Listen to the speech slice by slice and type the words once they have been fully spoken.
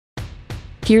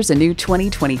Here's a new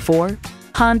 2024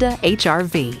 Honda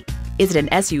HR-V. Is it an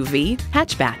SUV,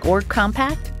 hatchback, or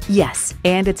compact? Yes,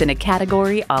 and it's in a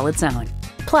category all its own.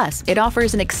 Plus, it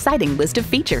offers an exciting list of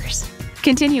features.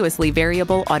 Continuously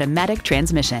variable automatic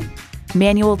transmission,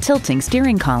 manual tilting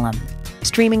steering column,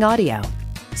 streaming audio,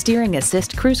 steering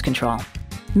assist cruise control,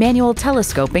 manual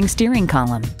telescoping steering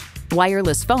column,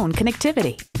 wireless phone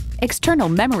connectivity, external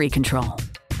memory control,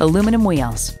 aluminum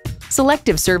wheels,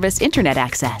 selective service internet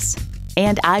access,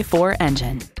 and i4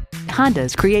 engine.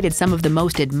 Honda's created some of the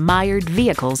most admired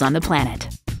vehicles on the planet.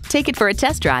 Take it for a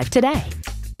test drive today.